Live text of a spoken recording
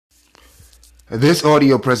This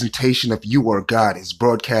audio presentation of You Are God is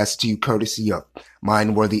broadcast to you courtesy of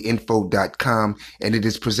MindworthyInfo.com, and it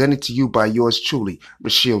is presented to you by yours truly,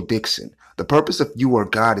 Rachelle Dixon. The purpose of You Are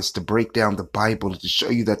God is to break down the Bible and to show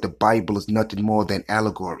you that the Bible is nothing more than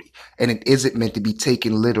allegory, and it isn't meant to be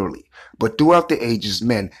taken literally. But throughout the ages,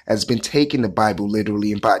 men has been taking the Bible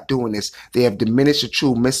literally, and by doing this, they have diminished the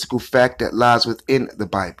true mystical fact that lies within the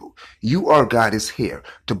Bible. You Are God is here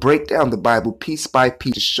to break down the Bible piece by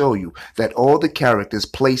piece to show you that all the characters,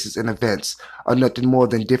 places, and events are nothing more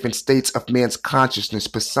than different states of man's consciousness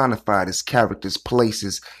personified as characters,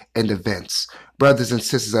 places, and events. Brothers and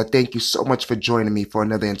sisters, I thank you so much for joining me for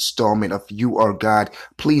another installment of You Are God.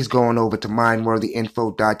 Please go on over to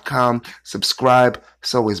mindworthyinfo.com, subscribe.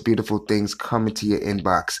 It's always beautiful things coming to your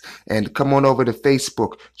inbox. And come on over to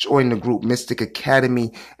Facebook, join the group Mystic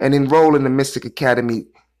Academy, and enroll in the Mystic Academy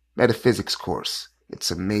Metaphysics course. It's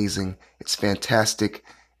amazing. It's fantastic.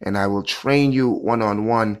 And I will train you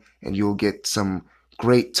one-on-one, and you'll get some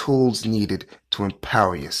great tools needed to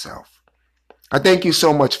empower yourself. I thank you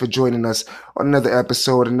so much for joining us on another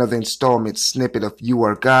episode, another installment snippet of You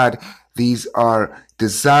Are God. These are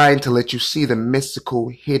designed to let you see the mystical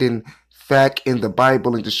hidden fact in the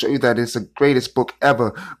Bible and to show you that it's the greatest book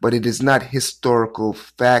ever, but it is not historical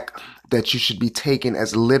fact that you should be taken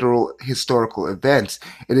as literal historical events.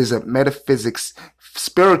 It is a metaphysics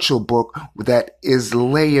spiritual book that is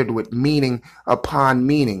layered with meaning upon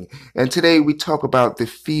meaning. And today we talk about the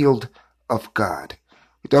field of God.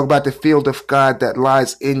 We talk about the field of God that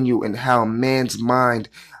lies in you and how man's mind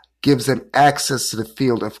gives them access to the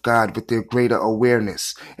field of God with their greater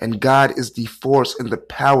awareness. And God is the force and the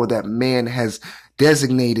power that man has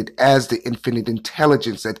designated as the infinite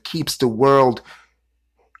intelligence that keeps the world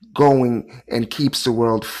going and keeps the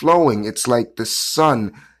world flowing. It's like the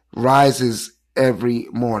sun rises every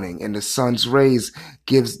morning, and the sun's rays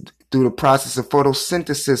gives, through the process of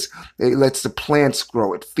photosynthesis, it lets the plants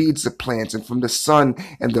grow. It feeds the plants, and from the sun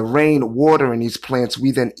and the rain watering these plants,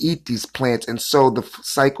 we then eat these plants, and so the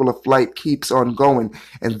cycle of life keeps on going.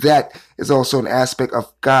 And that is also an aspect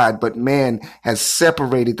of God, but man has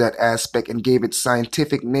separated that aspect and gave it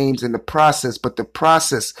scientific names in the process, but the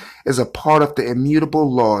process is a part of the immutable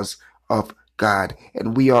laws of God,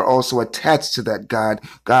 and we are also attached to that God.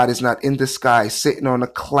 God is not in the sky sitting on a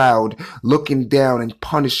cloud looking down and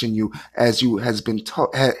punishing you as you may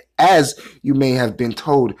have been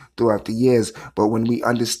told throughout the years. But when we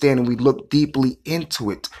understand and we look deeply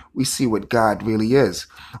into it, we see what God really is.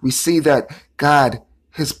 We see that God,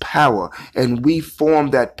 his power, and we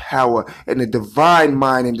form that power, and the divine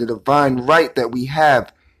mind and the divine right that we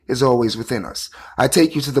have is always within us. I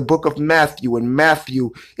take you to the book of Matthew, and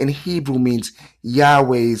Matthew in Hebrew means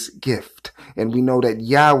Yahweh's gift. And we know that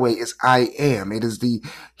Yahweh is I am. It is the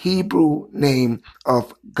Hebrew name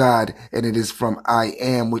of God, and it is from I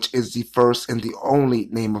am, which is the first and the only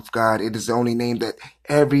name of God. It is the only name that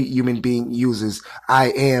every human being uses.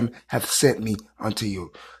 I am hath sent me unto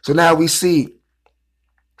you. So now we see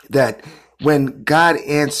that when God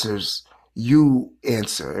answers, you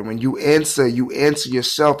answer. And when you answer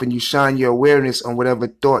yourself, and you shine your awareness on whatever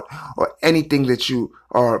thought or anything that you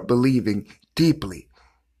are believing deeply.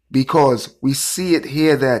 Because we see it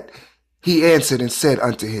here that he answered and said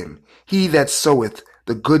unto him, he that soweth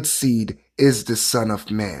the good seed is the Son of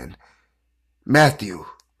Man. Matthew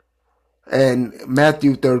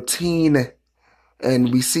 13,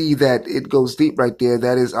 and we see that it goes deep right there.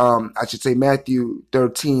 That is, Matthew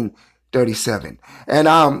 13:37.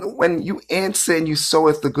 And when you answer and you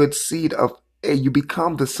soweth the good seed of, you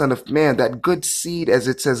become the Son of Man. That good seed, as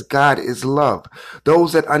it says, God is love.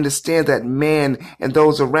 Those that understand that man and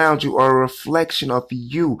those around you are a reflection of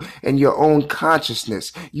you and your own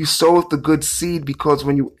consciousness. You soweth the good seed because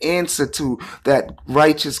when you answer to that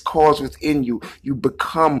righteous cause within you, you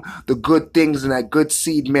become the good things, and that good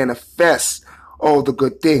seed manifests all the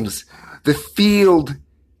good things. The field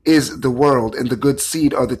is the world, and the good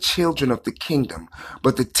seed are the children of the kingdom,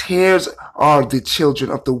 but the tares are the children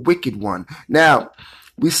of the wicked one. Now,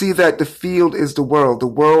 we see that the field is the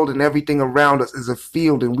world and everything around us is a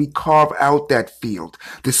field, and we carve out that field.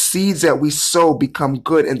 The seeds that we sow become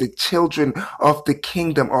good, and the children of the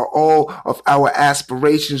kingdom are all of our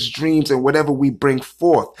aspirations, dreams, and whatever we bring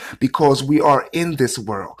forth, because we are in this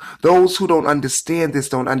world. Those who don't understand this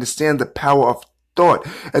don't understand the power of thought,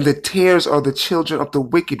 and the tares are the children of the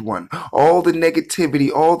wicked one. All the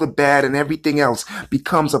negativity, all the bad, and everything else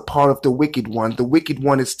becomes a part of the wicked one. The wicked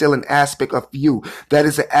one is still an aspect of you. That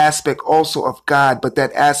is an aspect also of God, but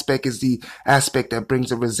that aspect is the aspect that brings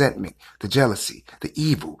the resentment, the jealousy, the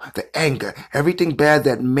evil, the anger. Everything bad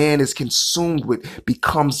that man is consumed with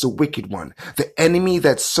becomes the wicked one. The enemy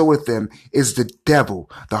that soweth them is the devil.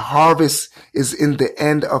 The harvest is in the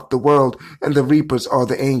end of the world, and the reapers are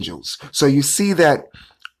the angels. So you see that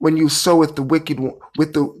when you sow with the wicked one,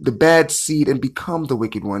 with the bad seed and become the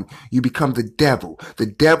wicked one, you become the devil. The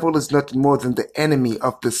devil is nothing more than the enemy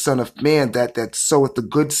of the Son of Man that soweth the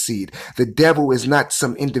good seed. The devil is not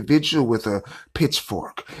some individual with a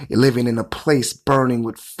pitchfork, living in a place burning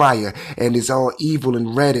with fire and is all evil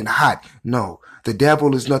and red and hot. No. The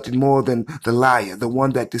devil is nothing more than the liar, the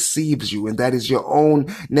one that deceives you. And that is your own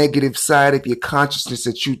negative side of your consciousness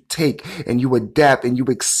that you take and you adapt and you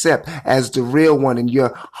accept as the real one. And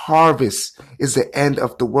your harvest is the end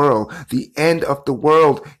of the world. The end of the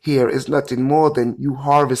world here is nothing more than you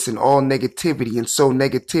harvesting all negativity. And so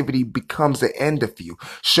negativity becomes the end of you.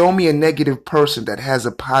 Show me a negative person that has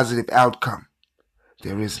a positive outcome.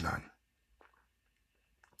 There is none.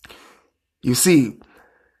 You see,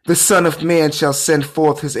 the Son of Man shall send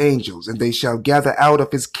forth his angels, and they shall gather out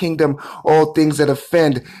of his kingdom all things that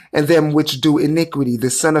offend, and them which do iniquity. The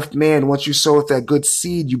Son of Man, once you sow that good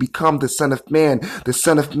seed, you become the Son of Man. The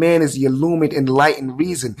Son of Man is the illumined, enlightened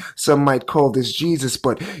reason. Some might call this Jesus,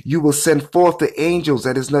 but you will send forth the angels.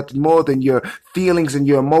 That is nothing more than your feelings and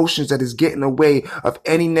your emotions that is getting away of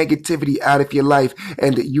any negativity out of your life,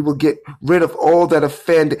 and you will get rid of all that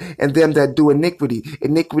offend and them that do iniquity.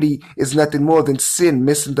 Iniquity is nothing more than sin,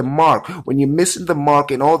 missing the mark. When you're missing the mark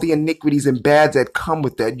and all the iniquities and bads that come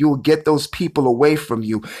with that, you will get those people away from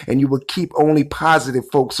you, and you will keep only positive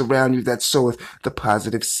folks around you that soweth the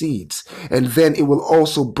positive seeds. And then it will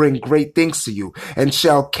also bring great things to you, and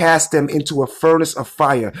shall cast them into a furnace of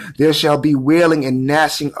fire. There shall be wailing and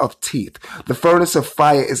gnashing of teeth. The furnace of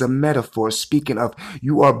fire is a metaphor speaking of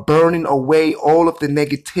you are burning away all of the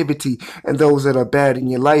negativity and those that are bad in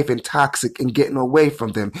your life and toxic and getting away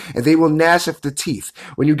from them. And they will gnash of the teeth.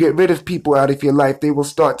 When you get rid of people out of your life, they will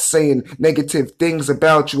start saying negative things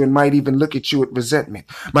about you and might even look at you with resentment,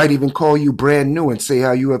 might even call you brand new and say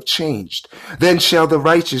how you have changed. Then shall the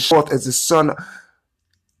righteous forth as the son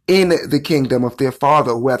in the kingdom of their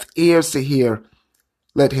Father. Who hath ears to hear,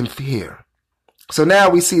 let him hear. So now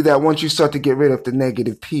we see that once you start to get rid of the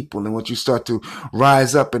negative people, and once you start to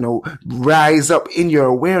rise up in your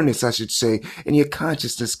awareness, I should say, and your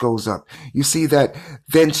consciousness goes up, you see that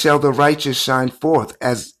then shall the righteous shine forth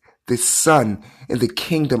as the sun in the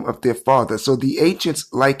kingdom of their Father. So the ancients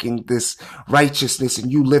liking this righteousness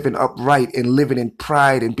and you living upright and living in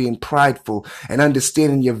pride and being prideful and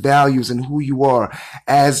understanding your values and who you are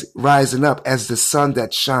as rising up as the sun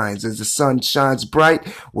that shines. As the sun shines bright,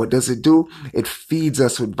 what does it do? It feeds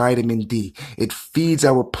us with vitamin D. It feeds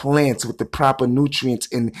our plants with the proper nutrients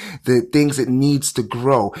and the things it needs to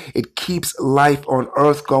grow. It keeps life on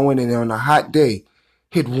earth going, and on a hot day,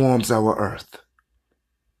 it warms our earth.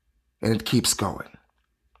 And it keeps going.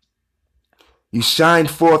 You shine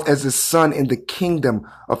forth as the sun in the kingdom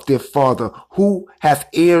of their Father. Who hath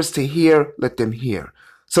ears to hear, let them hear.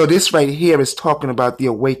 So this right here is talking about the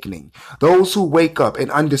awakening. Those who wake up and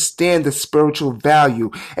understand the spiritual value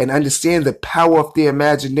and understand the power of their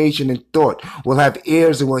imagination and thought will have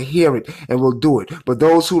ears and will hear it and will do it. But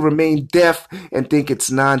those who remain deaf and think it's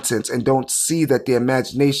nonsense and don't see that their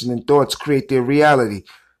imagination and thoughts create their reality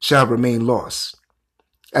shall remain lost.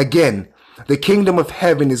 Again, the kingdom of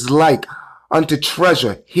heaven is like unto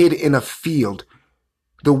treasure hid in a field,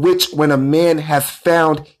 the which when a man hath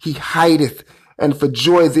found, he hideth, and for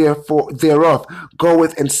joy thereof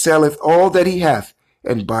goeth and selleth all that he hath,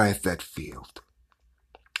 and buyeth that field.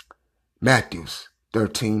 Matthew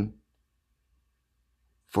 13:44.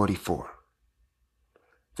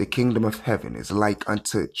 The kingdom of heaven is like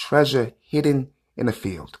unto treasure hidden in a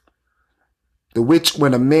field, the which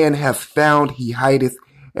when a man hath found, he hideth,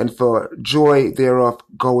 and for joy thereof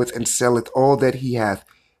goeth and selleth all that he hath,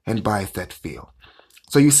 and buyeth that field.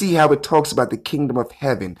 So you see how it talks about the kingdom of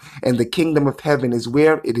heaven, and the kingdom of heaven is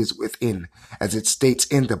where? It is within, as it states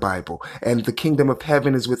in the Bible. And the kingdom of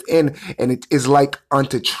heaven is within, and it is like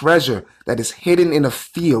unto treasure that is hidden in a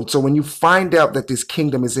field. So when you find out that this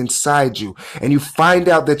kingdom is inside you, and you find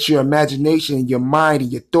out that your imagination and your mind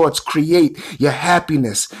and your thoughts create your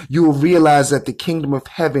happiness, you will realize that the kingdom of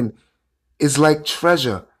heaven is like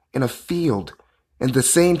treasure in a field. And the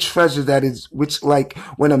same treasure that is, which like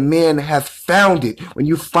when a man hath found it, when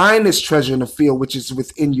you find this treasure in a field which is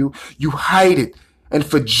within you, you hide it And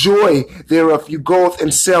for joy thereof, you go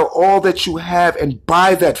and sell all that you have and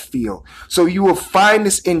buy that field. So you will find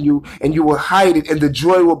this in you and you will hide it. And the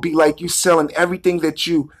joy will be like you selling everything that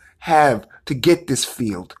you have to get this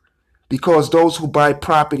field. Because those who buy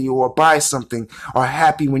property or buy something are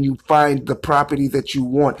happy when you find the property that you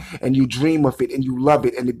want and you dream of it and you love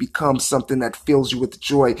it and it becomes something that fills you with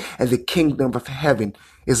joy. And the kingdom of heaven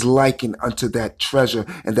is likened unto that treasure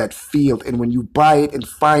and that field. And when you buy it and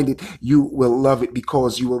find it, you will love it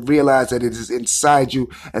because you will realize that it is inside you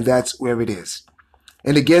and that's where it is.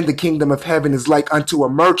 And again, the kingdom of heaven is like unto a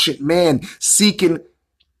merchant man seeking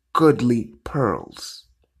goodly pearls.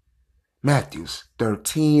 Matthew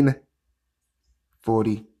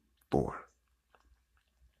 13:44.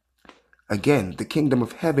 Again, the kingdom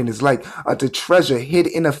of heaven is like unto treasure hid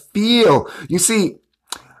in a field. You see,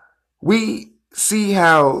 we see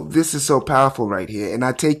how this is so powerful right here. And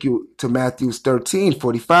I take you to Matthew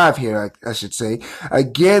 13:45 here, I should say.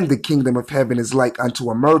 Again, the kingdom of heaven is like unto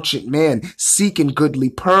a merchant man seeking goodly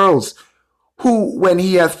pearls, who, when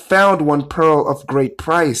he hath found one pearl of great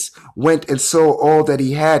price, went and sold all that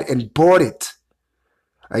he had and bought it.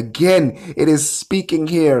 Again, it is speaking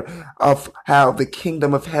here of how the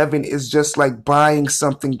kingdom of heaven is just like buying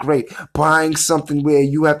something great, buying something where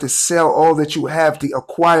you have to sell all that you have to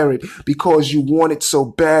acquire it because you want it so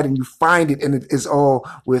bad and you find it and it is all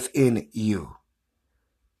within you.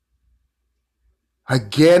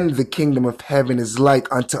 Again, the kingdom of heaven is like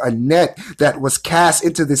unto a net that was cast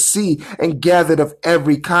into the sea and gathered of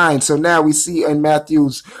every kind. So now we see in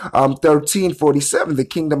Matthew's 13:47, the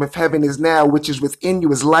kingdom of heaven is now, which is within you,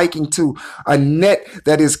 is likened to a net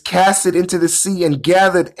that is casted into the sea and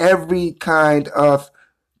gathered every kind of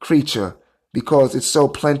creature, because it's so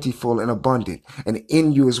plentiful and abundant. And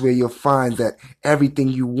in you is where you'll find that everything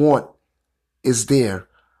you want is there.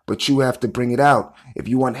 But you have to bring it out. If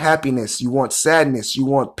you want happiness, you want sadness, you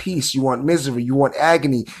want peace, you want misery, you want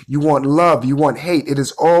agony, you want love, you want hate. It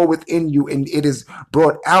is all within you and it is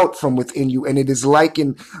brought out from within you. And it is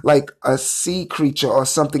likened like a sea creature or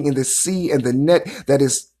something in the sea, and the net that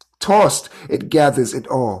is tossed, it gathers it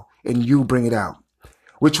all and you bring it out.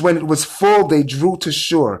 Which when it was full, they drew to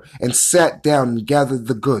shore and sat down and gathered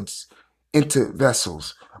the goods into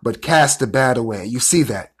vessels, but cast the bad away. You see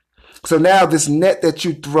that? So now this net that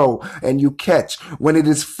you throw and you catch, when it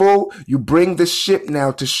is full, you bring the ship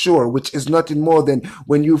now to shore, which is nothing more than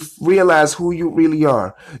when you realize who you really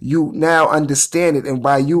are. You now understand it. And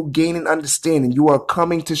by you gaining understanding, you are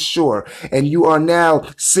coming to shore and you are now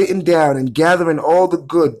sitting down and gathering all the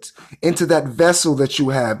goods into that vessel that you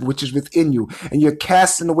have, which is within you. And you're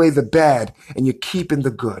casting away the bad and you're keeping the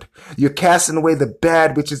good. You're casting away the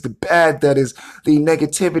bad, which is the bad that is the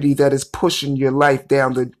negativity that is pushing your life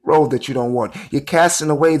down the road that you don't want. You're casting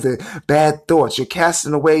away the bad thoughts. You're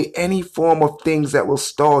casting away any form of things that will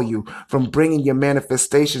stall you from bringing your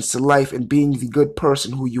manifestations to life and being the good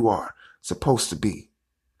person who you are supposed to be.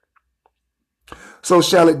 So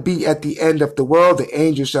shall it be at the end of the world. The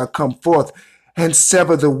angel shall come forth and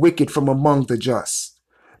sever the wicked from among the just.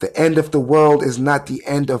 The end of the world is not the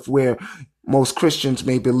end of where most Christians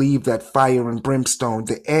may believe that fire and brimstone.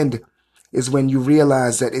 The end is when you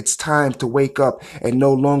realize that it's time to wake up and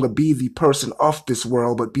no longer be the person of this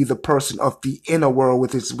world, but be the person of the inner world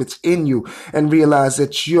what's in you, and realize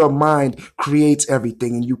that your mind creates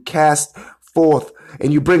everything, and you cast forth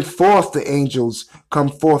and you bring forth the angels come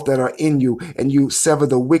forth that are in you, and you sever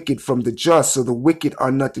the wicked from the just. So the wicked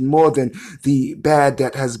are nothing more than the bad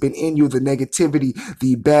that has been in you, the negativity,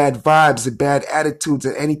 the bad vibes, the bad attitudes,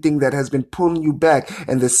 and anything that has been pulling you back,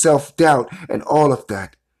 and the self-doubt and all of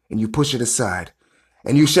that. And you push it aside.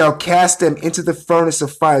 And you shall cast them into the furnace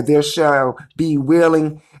of fire. There shall be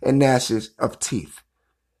wailing and gnashing of teeth.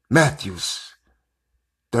 Matthew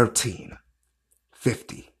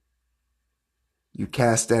 13:50. You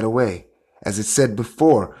cast that away, as it said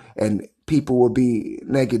before, and people will be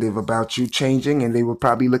negative about you changing, and they will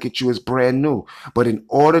probably look at you as brand new. But in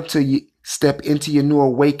order to step into your new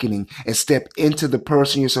awakening and step into the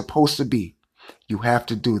person you're supposed to be, you have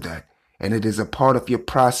to do that. And it is a part of your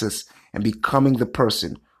process and becoming the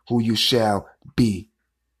person who you shall be.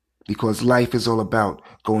 Because life is all about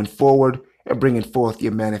going forward and bringing forth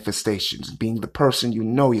your manifestations, being the person you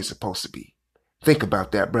know you're supposed to be. Think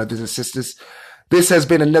about that, brothers and sisters. This has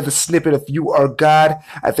been another snippet of You Are God.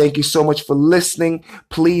 I thank you so much for listening.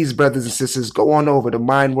 Please, brothers and sisters, go on over to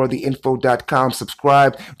mindworthyinfo.com,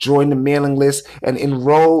 subscribe, join the mailing list, and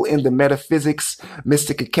enroll in the Metaphysics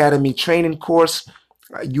Mystic Academy training course.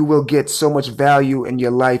 You will get so much value and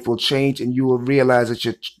your life will change, and you will realize that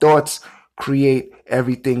your thoughts create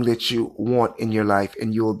everything that you want in your life,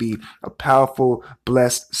 and you will be a powerful,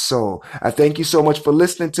 blessed soul. I thank you so much for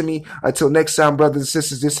listening to me. Until next time, brothers and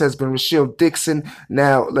sisters, this has been Rashiel Dixon.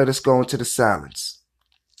 Now let us go into the silence.